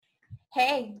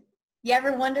Hey, you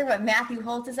ever wonder what Matthew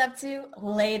Holt is up to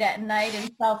late at night in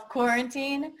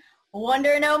self-quarantine?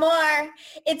 Wonder no more.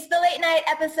 It's the late night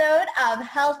episode of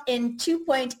Health in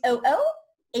 2.00,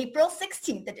 April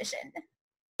 16th edition.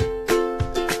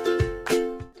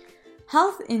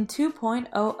 Health in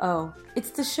 2.00.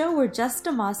 It's the show where Jess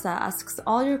asks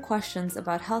all your questions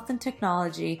about health and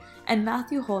technology, and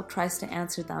Matthew Holt tries to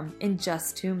answer them in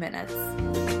just 2 minutes.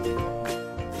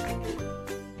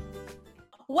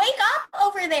 Wake up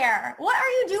over there. What are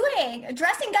you doing?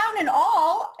 Dressing gown and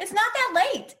all. It's not that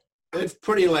late. It's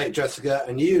pretty late, Jessica,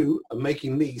 and you are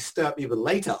making me stay up even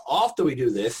later after we do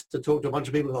this to talk to a bunch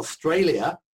of people in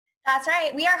Australia. That's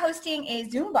right. We are hosting a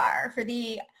Zoom bar for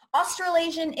the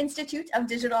Australasian Institute of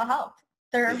Digital Health.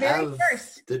 They're very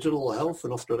first. Digital Health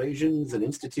and Australasians and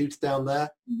institutes down there.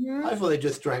 Mm-hmm. I thought they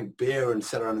just drank beer and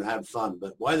sat around and had fun,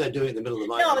 but why are they doing it in the middle of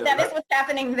the night? No, but that is what's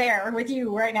happening there with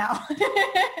you right now.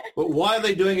 But why are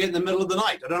they doing it in the middle of the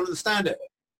night? I don't understand it.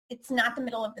 It's not the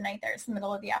middle of the night there. It's the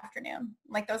middle of the afternoon.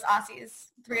 Like those Aussies,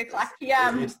 3 o'clock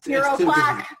p.m., 0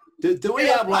 o'clock. Do we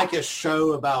have like a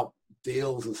show about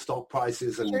deals and stock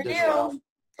prices and sure digital health?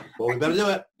 Well, we better do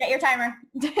it. Get your timer.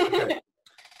 Okay.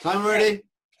 Timer ready?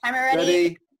 Timer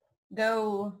ready.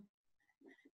 Go.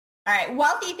 All right.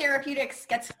 Wellthy Therapeutics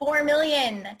gets $4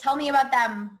 million. Tell me about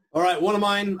them. All right. One of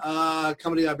mine,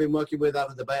 company I've been working with out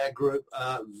of the Bayer Group.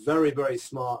 Very, very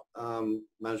smart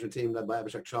management team led by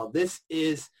Abhishek Chad. This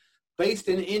is based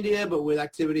in India, but with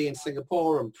activity in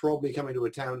Singapore and probably coming to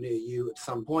a town near you at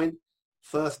some point.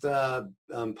 First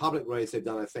public raise they've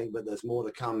done, I think, but there's more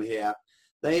to come here.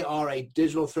 They are a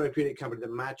digital therapeutic company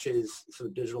that matches sort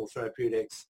of digital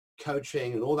therapeutics,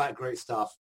 coaching, and all that great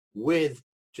stuff with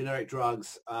generic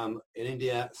drugs in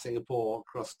India, Singapore,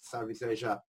 across Southeast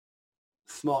Asia.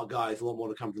 Smart guys, a lot more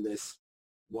to come from this.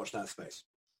 Watch that space.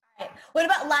 All right. What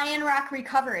about Lionrock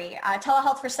Recovery,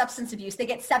 telehealth for substance abuse? They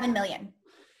get $7 million.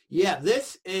 Yeah,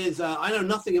 this is, I know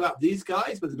nothing about these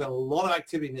guys, but there's been a lot of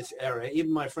activity in this area.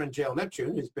 Even my friend JL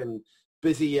Neptune, who's been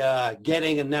busy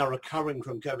getting and now recovering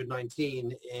from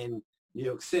COVID-19 in New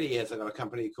York City, has got a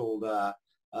company called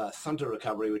Wellthy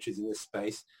Recovery, which is in this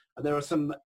space. And there are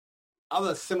some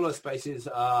other similar spaces.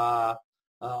 Our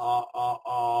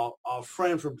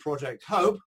friend from Project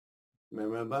Hope, you may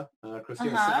remember,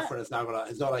 Christina Saffron, has now got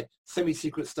a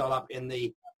semi-secret startup in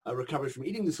the recovery from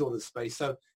eating disorders space.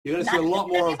 So you're going to see a lot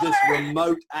more of this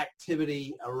remote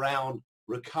activity around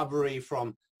recovery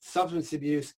from substance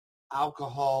abuse,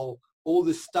 alcohol, all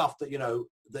this stuff that, you know,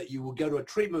 that you will go to a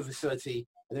treatment facility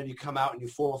and then you come out and you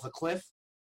fall off a cliff.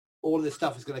 All of this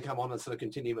stuff is going to come on a sort of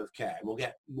continuum of care. We'll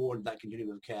get more into that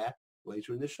continuum of care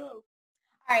later in the show. All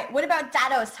right. What about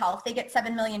Datos Health? They get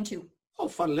 $7 million too. Oh,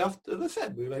 funnily enough, as I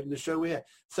said, we're later in the show we're here.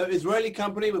 So Israeli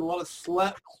company with a lot of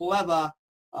clever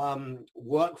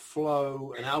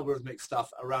workflow and algorithmic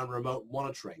stuff around remote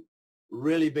monitoring.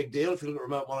 Really big deal. If you look at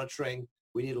remote monitoring,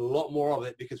 we need a lot more of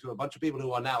it because we have a bunch of people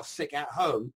who are now sick at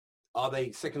home. Are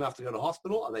they sick enough to go to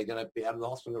hospital? Are they going to be out of the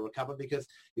hospital and recover? Because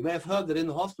you may have heard that in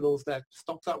the hospitals, they're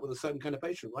stocked up with a certain kind of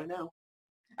patient right now.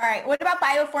 All right. What about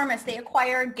Biofourmis? They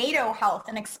acquire Gaido Health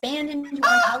and expand into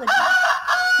oncology.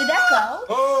 Did that go?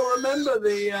 Oh, remember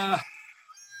the...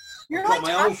 You're got like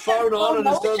my old phone on and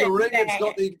it's got the ring. Today.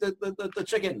 It's got the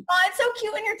chicken. Oh, it's so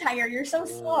cute when you're tired. You're so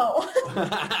slow.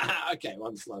 Okay, well,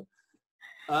 I'm slow.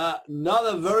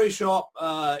 Another very sharp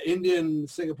Indian,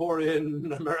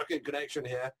 Singaporean, American connection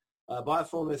here.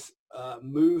 Biofourmis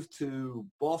moved to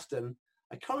Boston.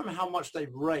 I can't remember how much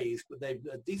they've raised, but they've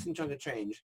a decent chunk of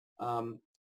change.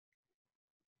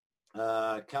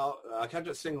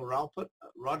 Kajat Singh Rajput.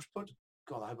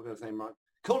 God, I hope I got his name right.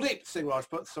 Kuldeep Singh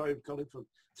Rajput. Sorry, Kuldeep, for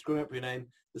screwing up your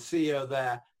name. The CEO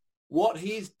there. What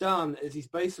he's done is he's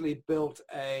basically built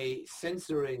a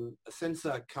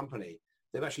sensor company.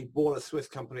 They've actually bought a Swiss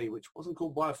company which wasn't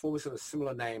called Biofourmis, had a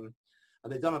similar name.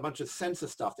 And they've done a bunch of sensor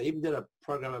stuff. They even did a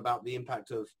program about the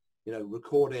impact of, you know,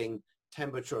 recording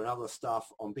temperature and other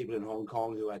stuff on people in Hong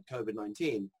Kong who had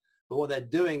COVID-19. But what they're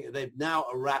doing, they've now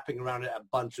are wrapping around it a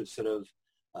bunch of sort of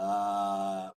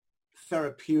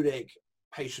therapeutic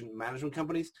patient management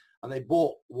companies. And they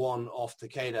bought one off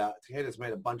Takeda. Takeda's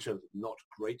made a bunch of not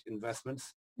great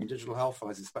investments in digital health. And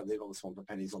I suspect they got this one for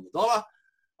pennies on the dollar.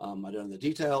 I don't know the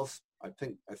details. I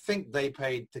think they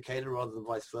paid Takeda rather than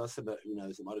vice versa, but who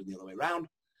knows, it might have been the other way around.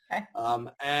 Okay.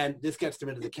 And this gets them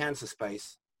into the cancer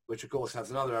space, which of course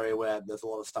has another area where there's a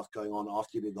lot of stuff going on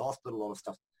after you leave the hospital, a lot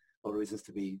of reasons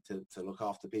to look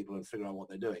after people and figure out what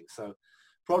they're doing. So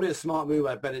probably a smart move.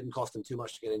 I bet it didn't cost them too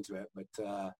much to get into it, but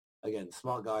again,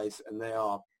 smart guys, and they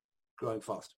are growing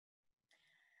fast.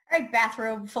 All right,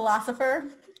 bathrobe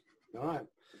philosopher. All right.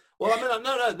 Well, I mean,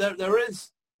 no,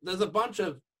 there's a bunch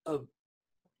of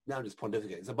now I'm just pontificating.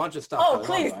 There's a bunch of stuff Oh,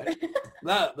 going please. on, right?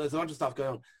 No, there's a bunch of stuff going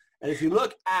on. And if you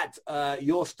look at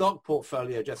your stock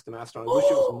portfolio, Jessica Master, I wish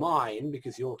it was mine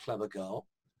because you're a clever girl.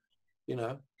 You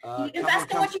know,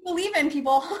 invest in what you believe in,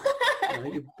 people.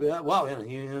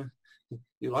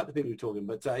 You like the people you're talking,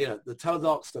 but the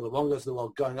Teladocs, the Livongos, they're all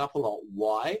going up a lot.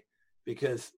 Why?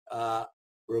 Because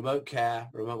remote care,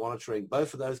 remote monitoring,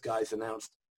 both of those guys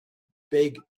announced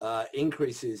big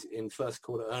increases in first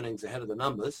quarter earnings ahead of the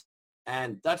numbers.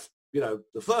 And that's, the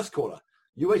first quarter.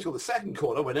 You wait till the second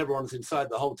quarter when everyone's inside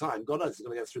the whole time. God knows it's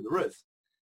going to go through the roof.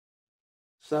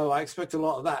 So I expect a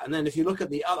lot of that. And then if you look at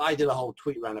the other, I did a whole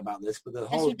tweet round about this, but the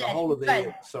whole of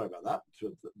the, sorry about that,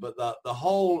 but the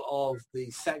whole of the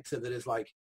sector that is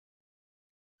like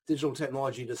digital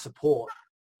technology to support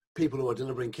people who are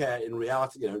delivering care in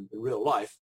reality, in real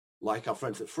life, like our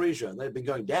friends at Frisia, they've been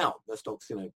going down. Their stocks,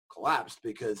 collapsed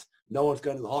because no one's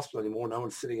going to the hospital anymore. No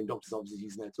one's sitting in doctor's offices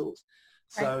using their tools.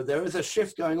 So There is a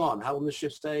shift going on. How long the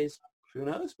shift stays, who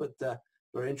knows? But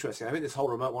very interesting. I think this whole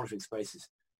remote monitoring space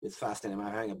is fascinating.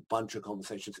 I'm having a bunch of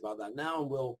conversations about that now, and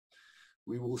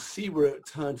we will see where it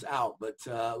turns out. But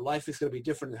life is going to be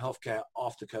different in healthcare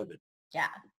after COVID. Yeah.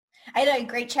 I had a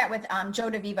great chat with Joe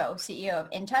DeVivo, CEO of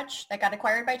InTouch, that got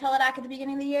acquired by Teladoc at the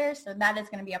beginning of the year. So that is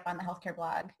going to be up on the healthcare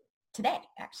blog today,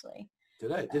 actually.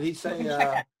 Today? Did he say,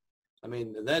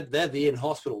 they're the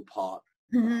in-hospital part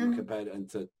compared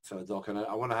to Teladoc, and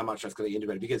I wonder how much that's going to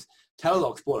integrate, because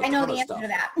Teladoc's bought a ton of stuff. I know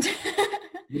the answer to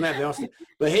that. You may have the answer.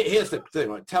 But here's the thing,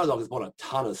 right? Teladoc has bought a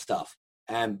ton of stuff,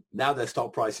 and now their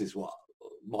stock price is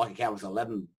market cap was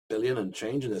 11 billion and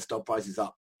change, and their stock price is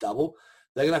up double.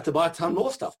 They're going to have to buy a ton more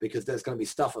stuff because there's going to be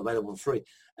stuff available for free.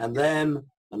 And them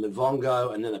and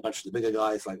Livongo and then a bunch of the bigger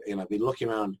guys, be looking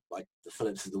around like the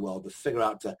Philips of the world to figure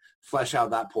out to flesh out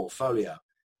that portfolio.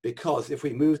 Because if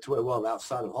we move to a world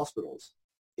outside of hospitals,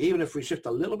 even if we shift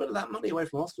a little bit of that money away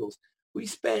from hospitals, we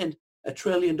spend $1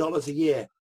 trillion a year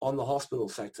on the hospital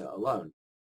sector alone.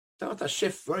 Don't have to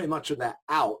shift very much of that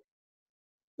out.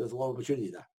 There's a lot of opportunity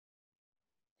there.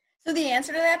 So the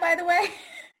answer to that, by the way?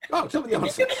 Oh, tell me the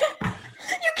answer.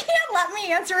 You can't let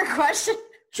me answer a question.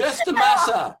 Just a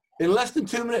massa. In less than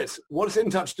 2 minutes, what is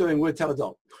InTouch doing with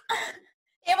Teladoc?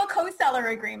 They have a co-seller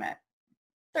agreement.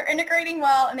 They're integrating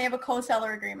well, and they have a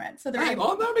co-seller agreement. So they're Hang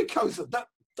on, they're co-seller.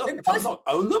 Doesn't Teladoc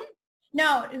own them?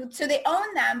 No, so they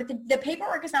own them, but the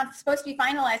paperwork is not supposed to be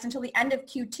finalized until the end of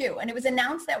Q2, and it was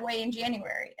announced that way in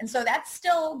January. And so that's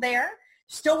still there,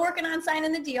 still working on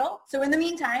signing the deal. So in the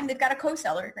meantime, they've got a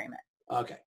co-seller agreement.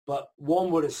 Okay, but one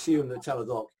would assume that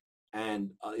Teladoc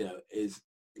and is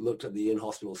looked at the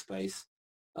in-hospital space.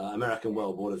 American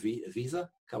Well bought a Visa,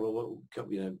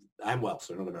 Amwell,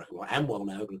 sorry, not American Well. Amwell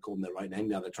now, I'm going to call them their right name.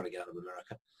 Now they're trying to get out of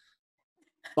America.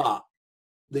 But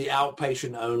the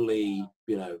outpatient only,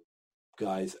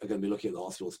 guys are going to be looking at the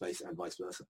hospital space and vice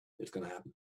versa. It's going to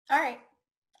happen. All right.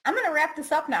 I'm going to wrap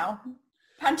this up now.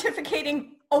 Pontificating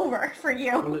over for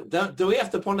you. Do we have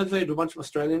to pontificate to a bunch of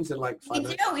Australians in like 5 minutes?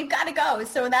 We do. We've got to go.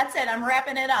 So that's it. I'm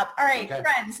wrapping it up. All right,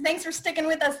 friends. Thanks for sticking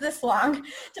with us this long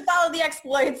to follow the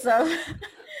exploits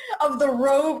of the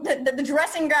robe, the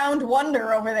dressing gown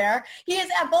wonder over there. He is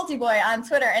at Boltyboy on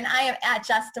Twitter, and I am at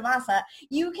Jess DeMassa.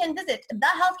 You can visit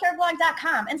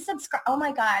thehealthcareblog.com and subscribe. Oh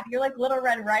my God, you're like Little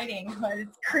Red Riding Hood.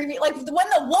 It's creepy. Like when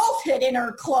the wolf hid in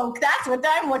her cloak. That's what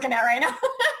I'm looking at right now.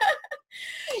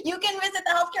 You can visit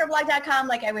thehealthcareblog.com,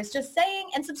 like I was just saying,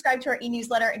 and subscribe to our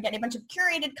e-newsletter and get a bunch of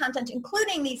curated content,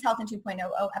 including these Health in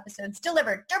 2.0 episodes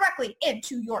delivered directly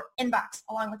into your inbox,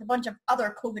 along with a bunch of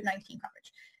other COVID-19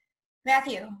 coverage.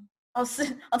 Matthew, I'll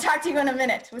talk to you in a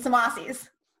minute with some Aussies.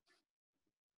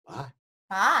 Bye.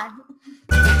 Bye.